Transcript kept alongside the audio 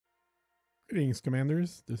Greetings,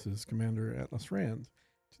 Commanders. This is Commander Atlas Rand.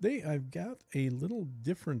 Today I've got a little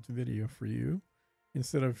different video for you.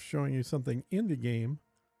 Instead of showing you something in the game,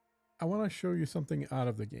 I want to show you something out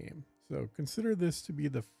of the game. So consider this to be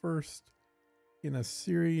the first in a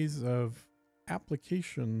series of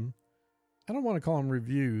application, I don't want to call them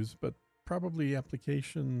reviews, but probably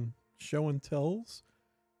application show and tells.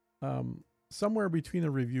 Somewhere between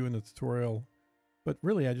a review and a tutorial. But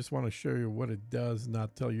really, I just want to show you what it does,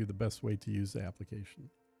 not tell you the best way to use the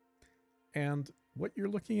application. And what you're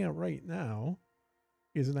looking at right now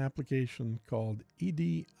is an application called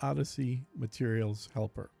ED Odyssey Materials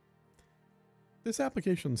Helper. This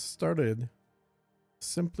application started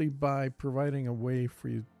simply by providing a way for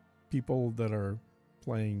you people that are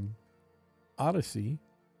playing Odyssey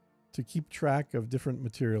to keep track of different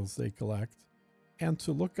materials they collect and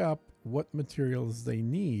to look up what materials they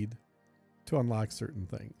need to unlock certain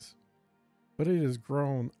things. But it has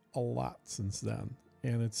grown a lot since then,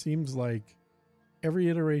 and it seems like every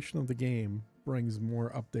iteration of the game brings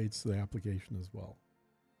more updates to the application as well.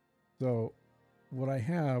 So what I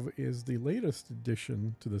have is the latest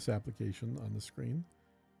addition to this application on the screen.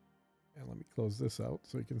 And let me close this out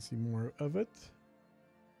so you can see more of it.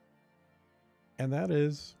 And that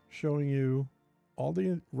is showing you all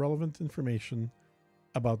the relevant information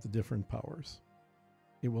about the different powers.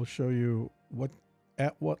 It will show you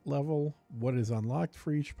at what level, what is unlocked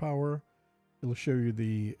for each power. It'll show you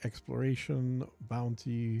the exploration,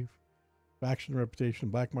 bounty, faction reputation,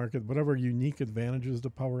 black market, whatever unique advantages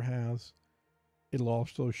the power has. It'll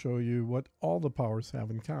also show you what all the powers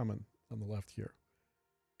have in common on the left here.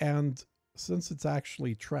 And since it's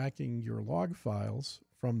actually tracking your log files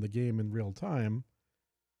from the game in real time,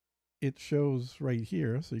 it shows right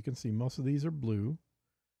here. So you can see most of these are blue,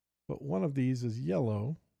 but one of these is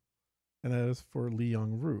yellow, and that is for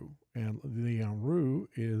Liang-Ru. And Liang-Ru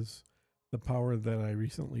is the power that I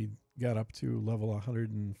recently got up to level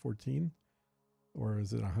 114, or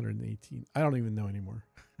is it 118? I don't even know anymore.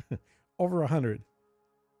 Over 100.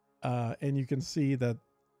 And you can see that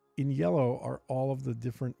in yellow are all of the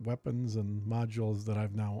different weapons and modules that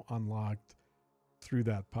I've now unlocked through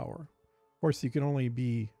that power. Of course, you can only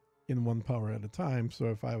be in one power at a time. So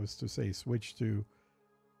if I was to say switch to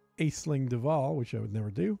Aisling Duval, which I would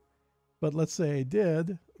never do, but let's say I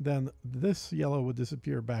did, then this yellow would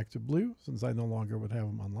disappear back to blue since I no longer would have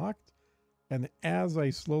them unlocked. And as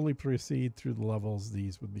I slowly proceed through the levels,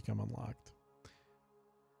 these would become unlocked.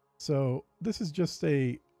 So this is just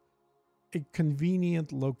a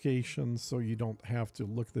convenient location so you don't have to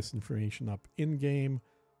look this information up in-game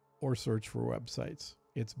or search for websites.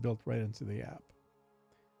 It's built right into the app.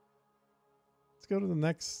 Let's go to the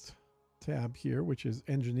next tab here, which is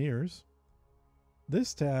engineers.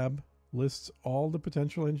 This tab lists all the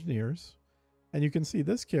potential engineers, and you can see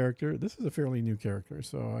this character. This is a fairly new character,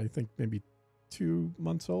 so I think maybe 2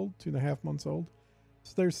 months old, 2.5 months old.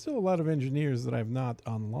 So there's still a lot of engineers that I've not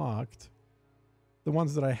unlocked. The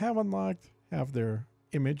ones that I have unlocked have their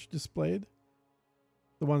image displayed.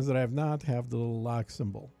 The ones that I have not have the little lock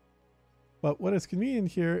symbol. But what is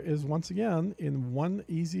convenient here is, once again, in one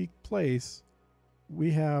easy place,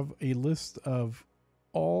 we have a list of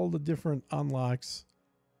all the different unlocks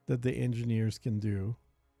that the engineers can do.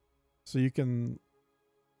 So you can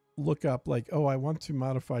look up like, oh, I want to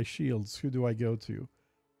modify shields. Who do I go to?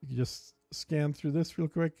 You can just scan through this real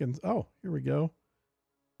quick and, oh, here we go.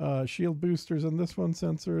 Shield boosters on this one,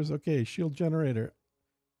 sensors. Okay, shield generator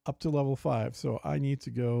up to level 5. So I need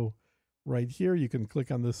to go right here. You can click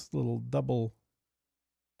on this little double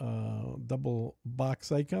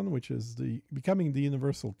box icon, which is becoming the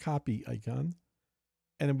universal copy icon,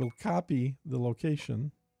 and it will copy the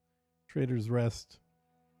location, Trader's Rest,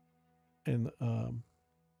 and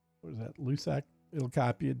what is that, Lusac. It'll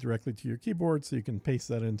copy it directly to your keyboard, so you can paste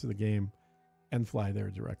that into the game and fly there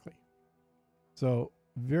directly. So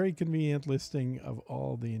very convenient listing of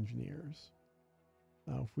all the engineers.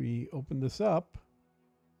 Now, if we open this up,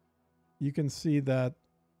 you can see that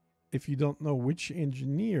if you don't know which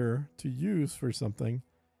engineer to use for something,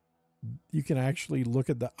 you can actually look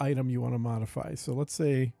at the item you want to modify. So let's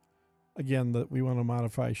say, again, that we want to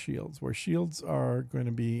modify shields, where shields are going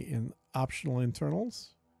to be in optional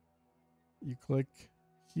internals. You click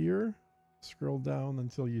here, scroll down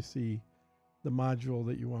until you see the module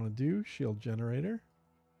that you want to do, shield generator.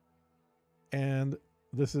 And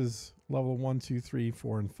this is level 1, 2, 3,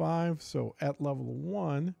 4, and 5. So at level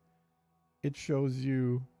 1, it shows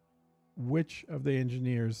you which of the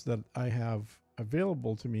engineers that I have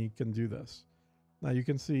available to me can do this. Now you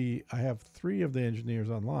can see I have 3 of the engineers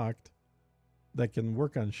unlocked that can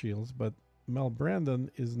work on shields, but Mel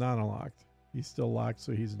Brandon is not unlocked. He's still locked,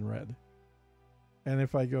 so he's in red. And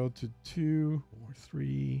if I go to 2 or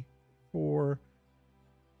 3, 4,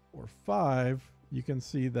 or 5, you can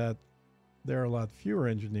see that there are a lot fewer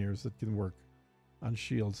engineers that can work on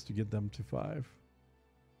shields to get them to 5.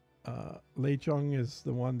 Lei Chung is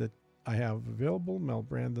the one that I have available. Mel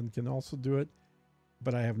Brandon can also do it,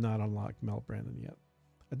 but I have not unlocked Mel Brandon yet.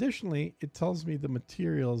 Additionally, it tells me the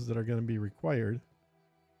materials that are going to be required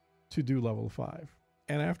to do level 5.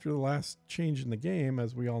 And after the last change in the game,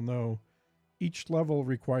 as we all know, each level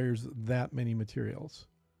requires that many materials.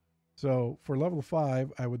 So for level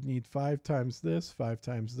 5, I would need 5 times this, 5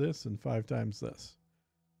 times this, and 5 times this.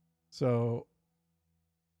 So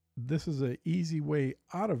this is an easy way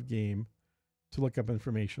out of game to look up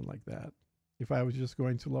information like that. If I was just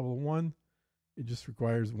going to level 1, it just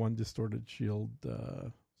requires 1 distorted shield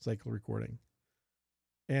cycle recording.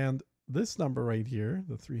 And this number right here,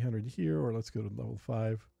 the 300 here, or let's go to level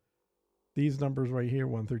 5. These numbers right here,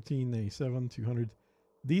 113, 87, 200,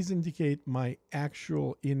 these indicate my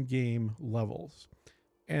actual in-game levels.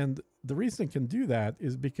 And the reason it can do that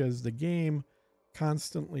is because the game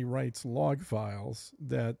constantly writes log files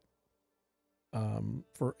that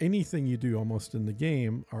for anything you do almost in the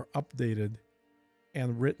game are updated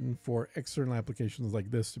and written for external applications like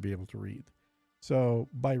this to be able to read. So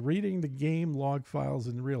by reading the game log files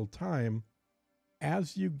in real time,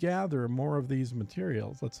 as you gather more of these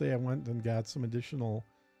materials, let's say I went and got some additional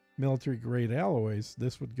military grade alloys,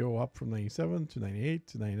 this would go up from 97 to 98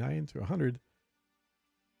 to 99 to 100.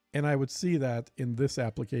 And I would see that in this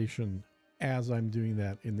application as I'm doing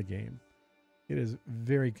that in the game. It is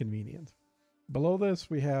very convenient. Below this,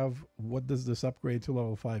 we have what does this upgrade to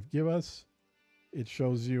level 5 give us? It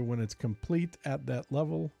shows you when it's complete at that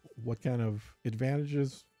level, what kind of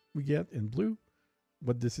advantages we get in blue,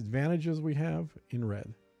 what disadvantages we have in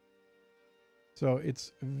red. So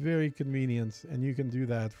it's very convenient, and you can do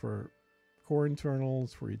that for core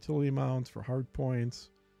internals, for utility mounts, for hard points,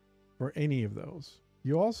 for any of those.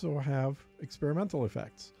 You also have experimental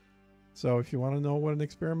effects. So if you want to know what an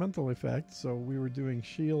experimental effect, so we were doing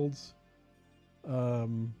shields.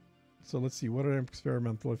 So let's see, what are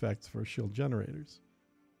experimental effects for shield generators?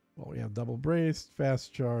 Well, we have double braced,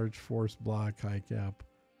 fast charge, force block, high cap.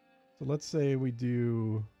 So let's say we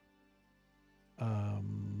do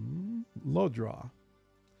low draw.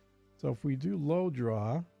 So if we do low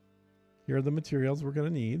draw, here are the materials we're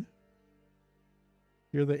going to need.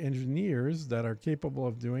 Here are the engineers that are capable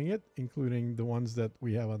of doing it, including the ones that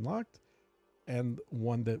we have unlocked and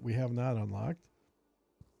one that we have not unlocked.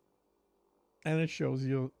 And it shows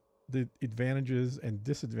you the advantages and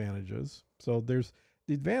disadvantages. So there's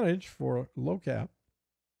the advantage for low cap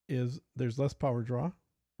is there's less power draw,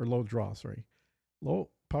 or low draw, sorry. Low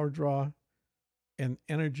power draw and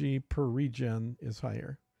energy per regen is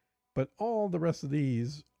higher. But all the rest of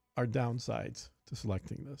these are downsides to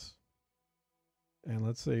selecting this. And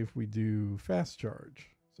let's say if we do fast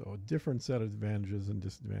charge, so a different set of advantages and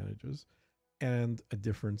disadvantages, and a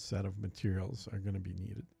different set of materials are going to be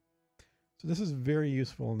needed. So this is very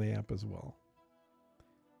useful in the app as well.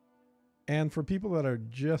 And for people that are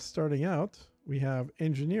just starting out, we have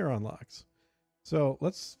engineer unlocks. So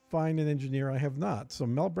let's find an engineer I have not. So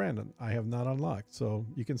Mel Brandon, I have not unlocked. So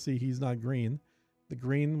you can see he's not green. The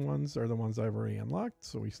green ones are the ones I've already unlocked.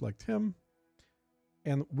 So we select him.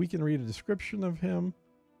 And we can read a description of him.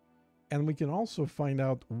 And we can also find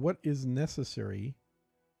out what is necessary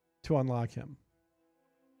to unlock him.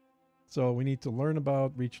 So we need to learn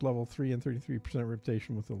about reach level 3 and 33%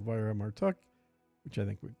 reputation with Elvira Martuk, which I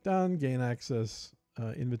think we've done. Gain access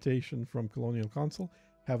invitation from Colonial Council.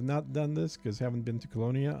 Have not done this because haven't been to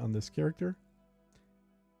Colonia on this character.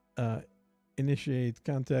 Initiate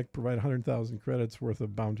contact, provide 100,000 credits worth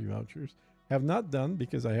of bounty vouchers. Have not done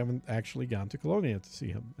because I haven't actually gone to Colonia to see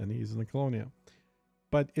him, and he's in the Colonia.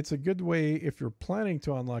 But it's a good way if you're planning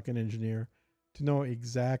to unlock an engineer to know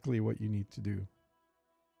exactly what you need to do.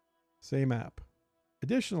 Same app.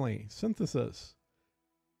 Additionally, synthesis.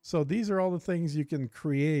 So these are all the things you can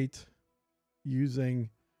create using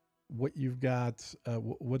what you've got,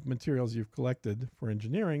 what materials you've collected for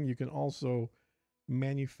engineering. You can also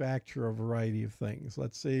manufacture a variety of things.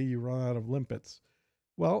 Let's say you run out of limpets.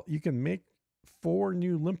 Well, you can make 4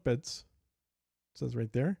 new limpets, it says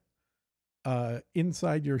right there,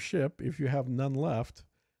 inside your ship if you have none left,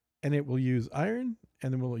 and it will use iron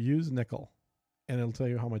and it will use nickel, and it'll tell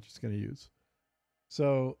you how much it's going to use.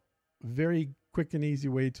 So very quick and easy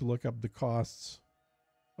way to look up the costs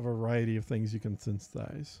of a variety of things you can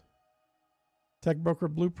synthesize. Tech broker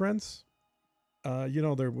blueprints.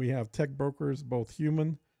 There we have tech brokers, both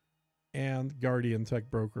human and guardian tech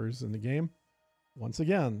brokers in the game. Once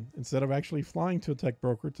again, instead of actually flying to a tech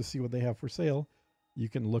broker to see what they have for sale, you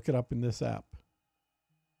can look it up in this app.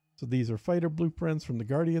 So these are fighter blueprints from the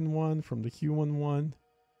Guardian one, from the human one.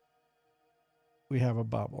 We have a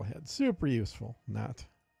bobblehead. Super useful. Not.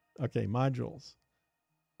 Okay, modules.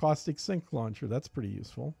 Caustic sink launcher. That's pretty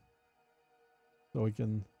useful. So we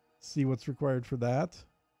can see what's required for that.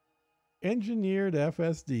 Engineered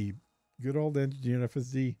FSD. Good old engineered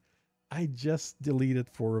FSD. I just deleted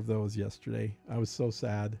 4 of those yesterday. I was so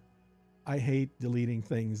sad. I hate deleting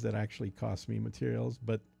things that actually cost me materials,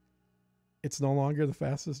 but it's no longer the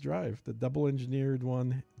fastest drive. The double engineered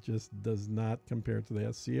one just does not compare to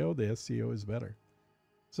the SCO. The SCO is better.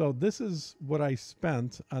 So this is what I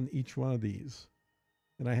spent on each one of these.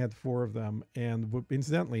 And I had 4 of them. And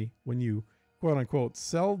incidentally, when you quote unquote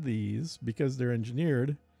sell these because they're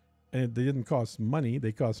engineered and they didn't cost money,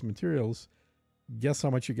 they cost materials, guess how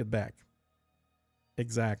much you get back?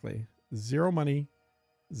 Exactly. 0 money,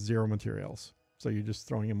 0 materials. So you're just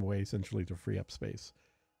throwing them away essentially to free up space.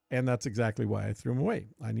 And that's exactly why I threw them away.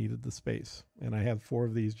 I needed the space. And I had 4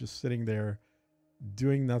 of these just sitting there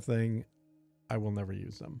doing nothing. I will never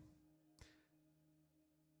use them.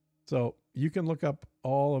 So you can look up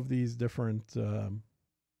all of these different,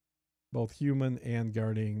 both human and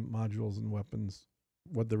guarding modules and weapons,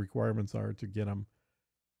 what the requirements are to get them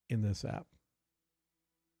in this app.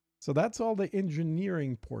 So that's all the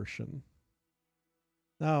engineering portion.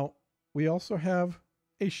 Now, we also have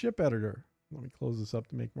a ship editor. Let me close this up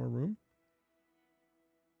to make more room.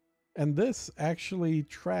 And this actually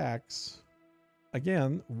tracks,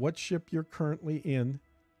 again, what ship you're currently in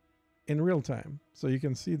real time. So you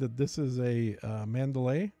can see that this is a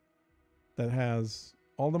Mandalay that has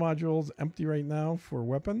all the modules empty right now for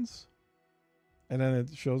weapons. And then it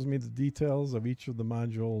shows me the details of each of the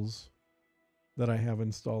modules that I have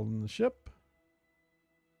installed in the ship.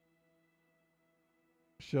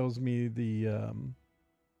 Shows me the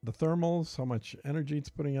thermals, how much energy it's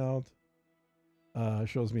putting out.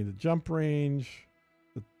 Shows me the jump range,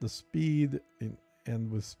 the speed,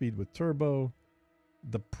 and with speed with turbo,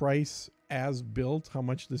 the price as built, how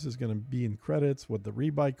much this is going to be in credits, what the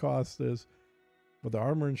rebuy cost is, what the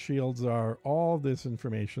armor and shields are, all this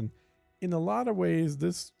information. In a lot of ways,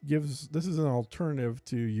 this is an alternative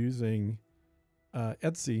to using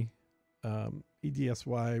Etsy,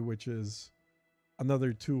 EDSY, which is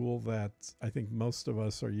another tool that I think most of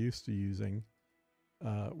us are used to using,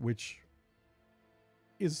 which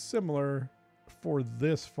is similar for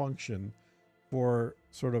this function, for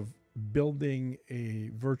sort of building a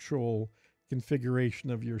virtual configuration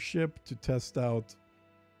of your ship to test out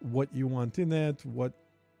what you want in it, what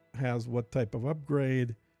has what type of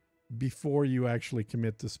upgrade, before you actually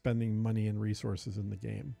commit to spending money and resources in the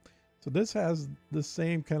game. So this has the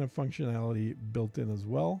same kind of functionality built in as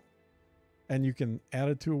well. And you can add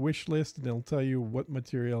it to a wish list and it'll tell you what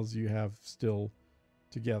materials you have still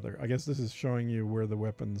together. I guess this is showing you where the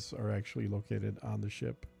weapons are actually located on the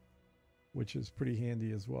ship, which is pretty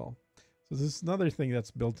handy as well. So this is another thing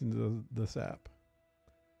that's built into this app.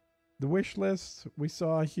 The wish list, we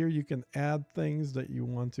saw here you can add things that you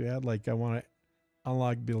want to add, like I want to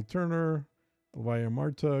unlock Bill Turner, Elvira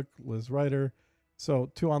Martuk, Liz Ryder.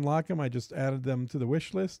 So to unlock them, I just added them to the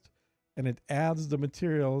wish list, and it adds the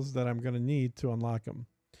materials that I'm going to need to unlock them.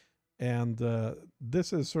 And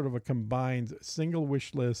this is sort of a combined single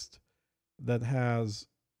wish list that has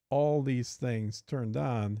all these things turned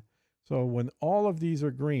on. So when all of these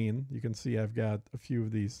are green, you can see I've got a few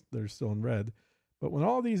of these that are still in red. But when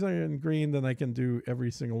all these are in green, then I can do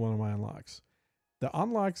every single one of my unlocks. The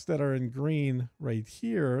unlocks that are in green right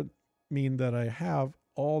here mean that I have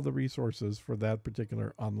all the resources for that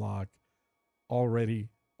particular unlock already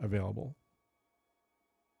available.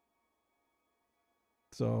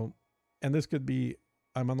 So, and this could be,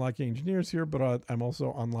 I'm unlocking engineers here, but I'm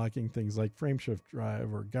also unlocking things like frameshift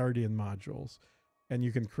drive or Guardian modules. And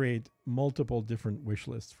you can create multiple different wish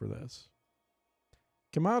lists for this.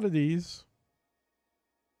 Commodities.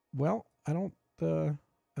 Well, I don't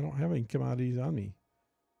have any commodities on me,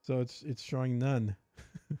 so it's showing none.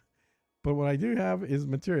 But what I do have is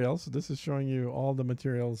materials. So this is showing you all the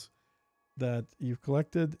materials that you've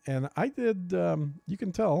collected. And I did, you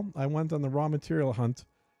can tell, I went on the raw material hunt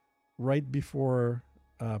right before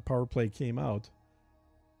PowerPlay came out.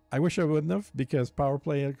 I wish I wouldn't have, because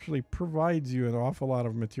PowerPlay actually provides you an awful lot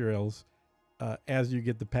of materials as you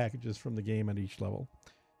get the packages from the game at each level.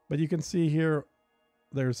 But you can see here,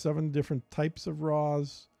 there's 7 different types of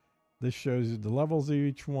raws. This shows you the levels of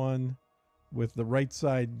each one, with the right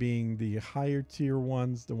side being the higher tier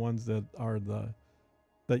ones, the ones that are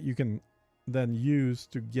that you can then use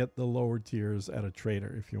to get the lower tiers at a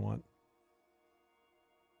trader if you want.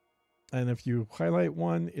 And if you highlight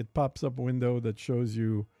one, it pops up a window that shows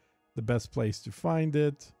you the best place to find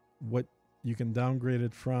it, what you can downgrade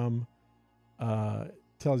it from,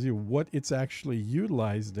 tells you what it's actually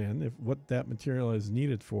utilized in, if what that material is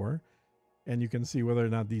needed for, and you can see whether or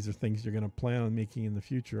not these are things you're going to plan on making in the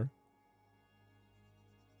future.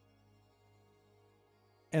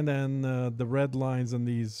 And then the red lines on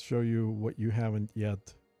these show you what you haven't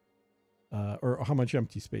yet, or how much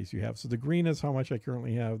empty space you have. So the green is how much I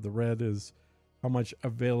currently have. The red is how much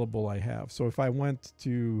available I have. So if I went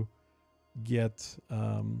to get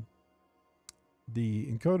the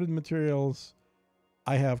encoded materials,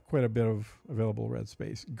 I have quite a bit of available red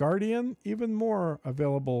space. Guardian, even more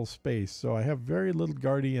available space. So I have very little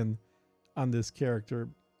Guardian on this character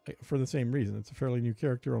for the same reason. It's a fairly new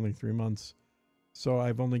character, only 3 months. So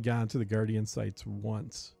I've only gone to the Guardian sites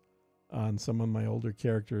once. On some of my older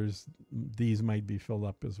characters, these might be filled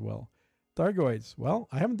up as well. Thargoids. Well,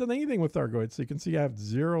 I haven't done anything with Thargoids. So you can see I have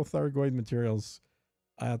 0 Thargoid materials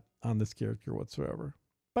on this character whatsoever.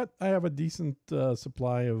 But I have a decent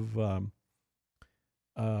supply of,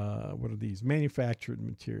 what are these? Manufactured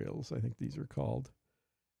materials, I think these are called.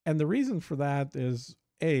 And the reason for that is,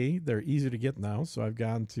 A, they're easy to get now. So I've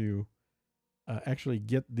gone to actually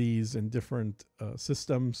get these in different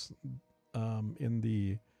systems in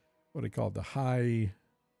the, what do you call it, the high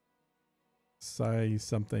size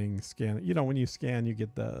something scan. You know, when you scan, you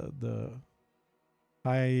get the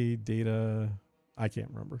high data. I can't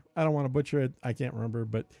remember. I don't want to butcher it. I can't remember.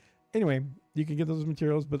 But anyway, you can get those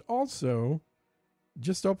materials. But also,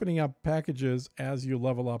 just opening up packages as you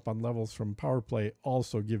level up on levels from PowerPlay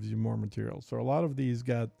also gives you more materials. So a lot of these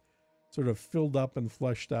got sort of filled up and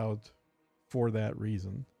fleshed out for that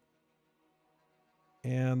reason.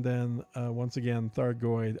 And then once again,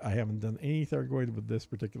 Thargoid. I haven't done any Thargoid with this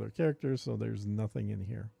particular character, so there's nothing in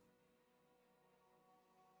here.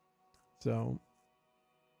 So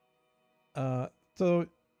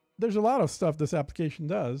there's a lot of stuff this application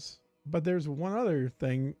does, but there's one other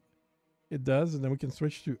thing it does, and then we can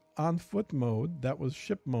switch to on-foot mode. That was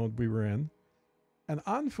ship mode we were in. And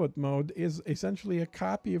on-foot mode is essentially a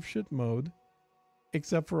copy of ship mode,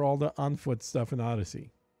 except for all the on-foot stuff in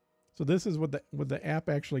Odyssey. So this is what the app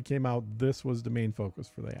actually came out. This was the main focus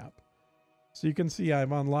for the app. So you can see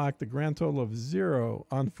I've unlocked a grand total of 0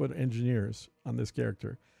 on-foot engineers on this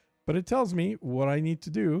character. But it tells me what I need to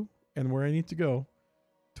do and where I need to go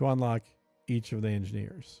to unlock each of the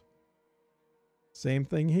engineers. Same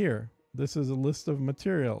thing here. This is a list of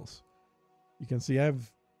materials. You can see I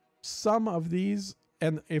have some of these,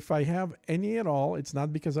 and if I have any at all, it's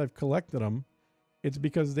not because I've collected them. It's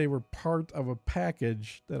because they were part of a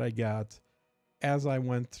package that I got as I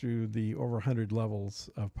went through the over 100 levels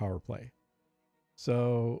of PowerPlay.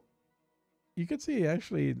 So you can see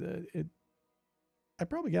actually I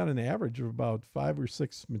probably got an average of about 5 or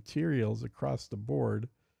 6 materials across the board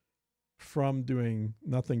from doing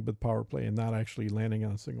nothing but PowerPlay and not actually landing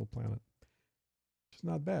on a single planet. It's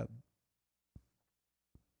not bad.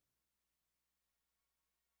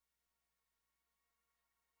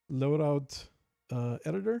 Loadout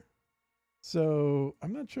editor. So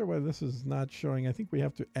I'm not sure why this is not showing. I think we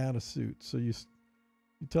have to add a suit. So you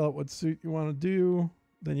tell it what suit you want to do.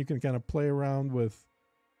 Then you can kind of play around with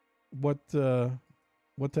what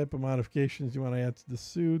type of modifications you want to add to the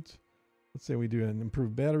suit. Let's say we do an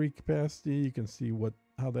improved battery capacity. You can see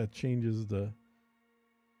how that changes the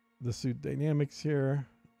suit dynamics here.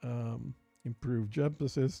 Improved jump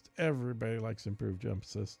assist. Everybody likes improved jump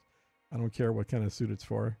assist. I don't care what kind of suit it's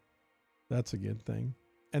for. That's a good thing.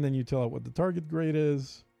 And then you tell it what the target grade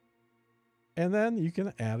is. And then you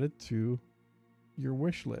can add it to your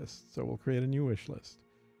wish list. So we'll create a new wish list.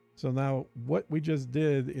 So now what we just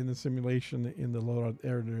did in the simulation in the loadout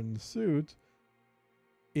editor in the suit,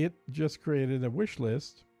 it just created a wish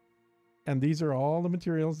list. And these are all the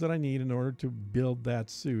materials that I need in order to build that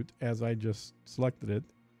suit as I just selected it.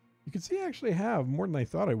 You can see I actually have more than I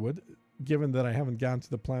thought I would, given that I haven't gone to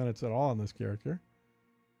the planets at all on this character.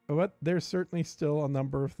 But there's certainly still a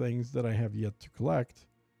number of things that I have yet to collect,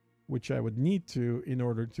 which I would need to in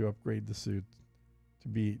order to upgrade the suit to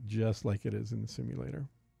be just like it is in the simulator.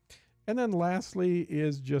 And then lastly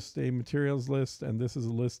is just a materials list, and this is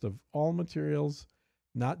a list of all materials,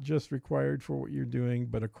 not just required for what you're doing,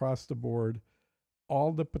 but across the board,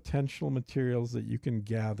 all the potential materials that you can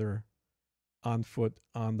gather on foot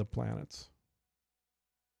on the planets,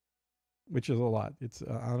 which is a lot. It's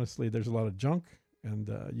honestly, there's a lot of junk, and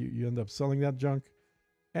you end up selling that junk.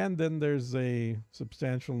 And then there's a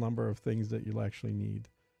substantial number of things that you'll actually need.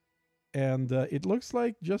 And it looks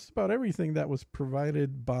like just about everything that was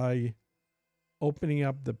provided by opening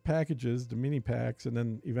up the packages, the mini packs, and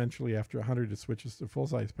then eventually after 100 it switches to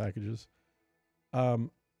full-size packages.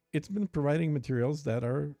 It's been providing materials that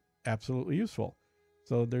are absolutely useful.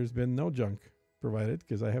 So there's been no junk provided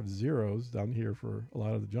because I have zeros down here for a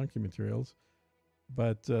lot of the junky materials.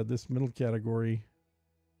 But this middle category,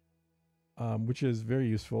 which is very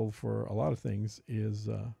useful for a lot of things, is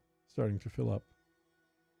starting to fill up.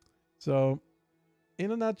 So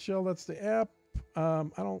in a nutshell, that's the app. I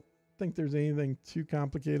don't think there's anything too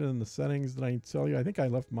complicated in the settings that I need to tell you. I think I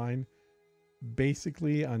left mine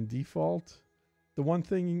basically on default. The one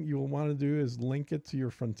thing you'll want to do is link it to your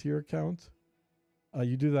Frontier account.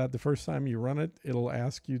 You do that the first time you run it. It'll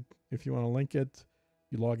ask you if you want to link it.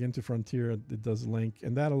 You log into Frontier, it does link,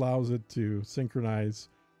 and that allows it to synchronize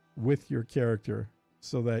with your character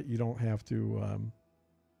so that you don't have to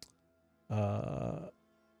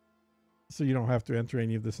enter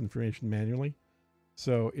any of this information manually.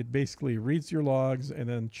 So it basically reads your logs and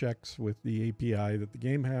then checks with the API that the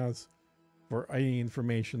game has for any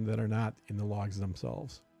information that are not in the logs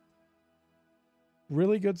themselves.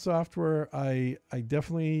 Really good software. I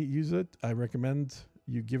definitely use it. I recommend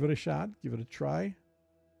you give it a shot, give it a try.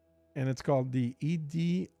 And it's called the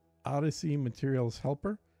ED Odyssey Materials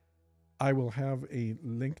Helper. I will have a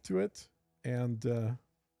link to it. And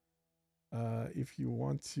if you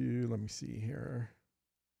want to, let me see here.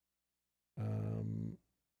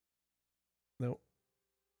 No,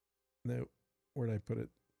 where'd I put it?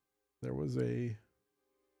 There was a,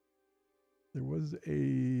 where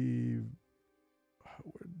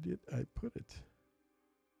did I put it?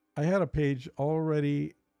 I had a page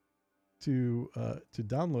already to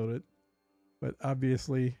download it, but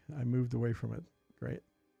obviously I moved away from it. Great.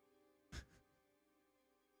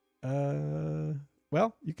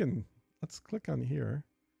 Well, let's click on here.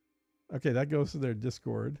 Okay, that goes to their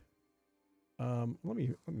Discord. Let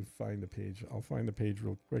me find the page. I'll find the page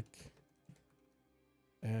real quick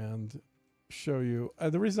and show you.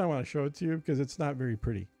 The reason I want to show it to you because it's not very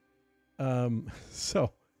pretty. You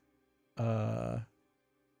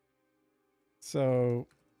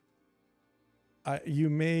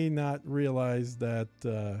may not realize that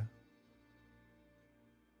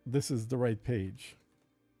this is the right page,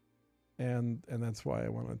 and that's why I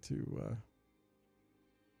wanted to.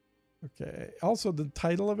 Okay. Also, the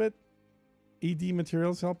title of it, ED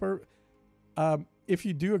Materials Helper. If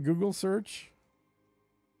you do a Google search,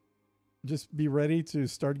 just be ready to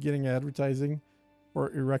start getting advertising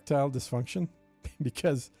for erectile dysfunction,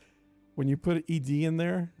 because when you put ED in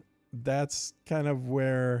there, that's kind of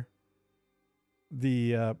where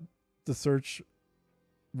the search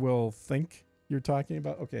will think you're talking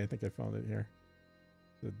about. Okay, I think I found it here.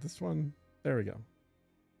 This one, there we go.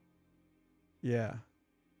 Yeah.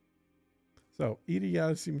 So ED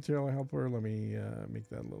Odyssey Material Helper. Let me make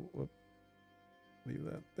that a little. Leave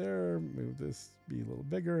that there. Move this, be a little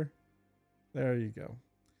bigger. There you go.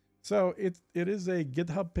 So it is a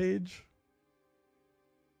GitHub page.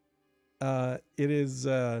 It is.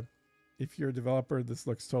 If you're a developer, this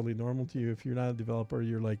looks totally normal to you. If you're not a developer,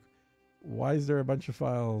 you're like, why is there a bunch of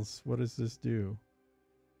files? What does this do?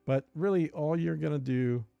 But really, all you're going to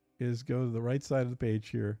do is go to the right side of the page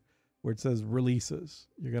here where it says releases.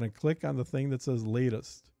 You're going to click on the thing that says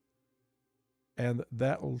latest. And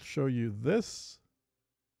that will show you this.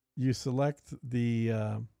 You select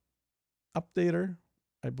the updater,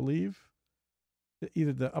 I believe.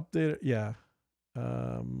 Either the updater, yeah.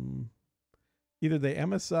 Either the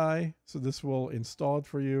MSI, so this will install it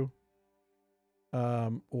for you,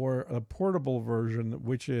 or a portable version,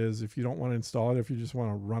 which is if you don't want to install it, if you just want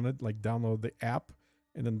to run it, like download the app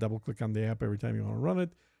and then double click on the app every time you want to run it,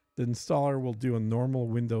 the installer will do a normal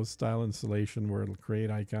Windows style installation where it'll create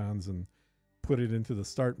icons and put it into the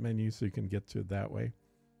start menu so you can get to it that way.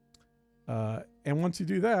 And once you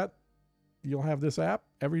do that, you'll have this app.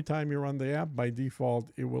 Every time you run the app, by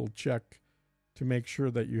default, it will check to make sure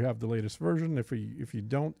that you have the latest version. If you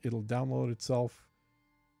don't, it'll download itself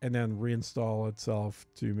and then reinstall itself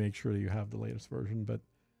to make sure that you have the latest version. But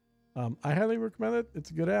I highly recommend it.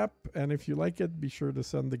 It's a good app, and if you like it, be sure to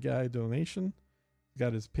send the guy a donation.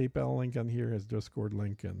 Got his PayPal link on here, his Discord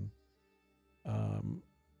link, and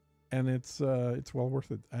it's well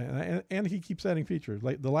worth it. And he keeps adding features.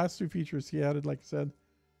 Like the last two features he added, like I said,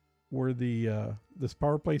 were this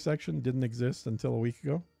power play section didn't exist until a week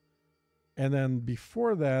ago. And then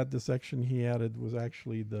before that, the section he added was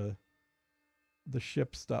actually the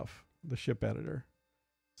ship stuff, the ship editor.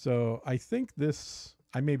 So I think this,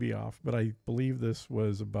 I may be off, but I believe this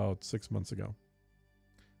was about 6 months ago.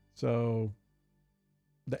 So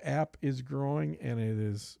the app is growing and it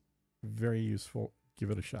is very useful.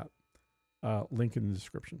 Give it a shot. Link in the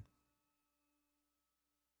description.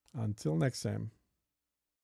 Until next time.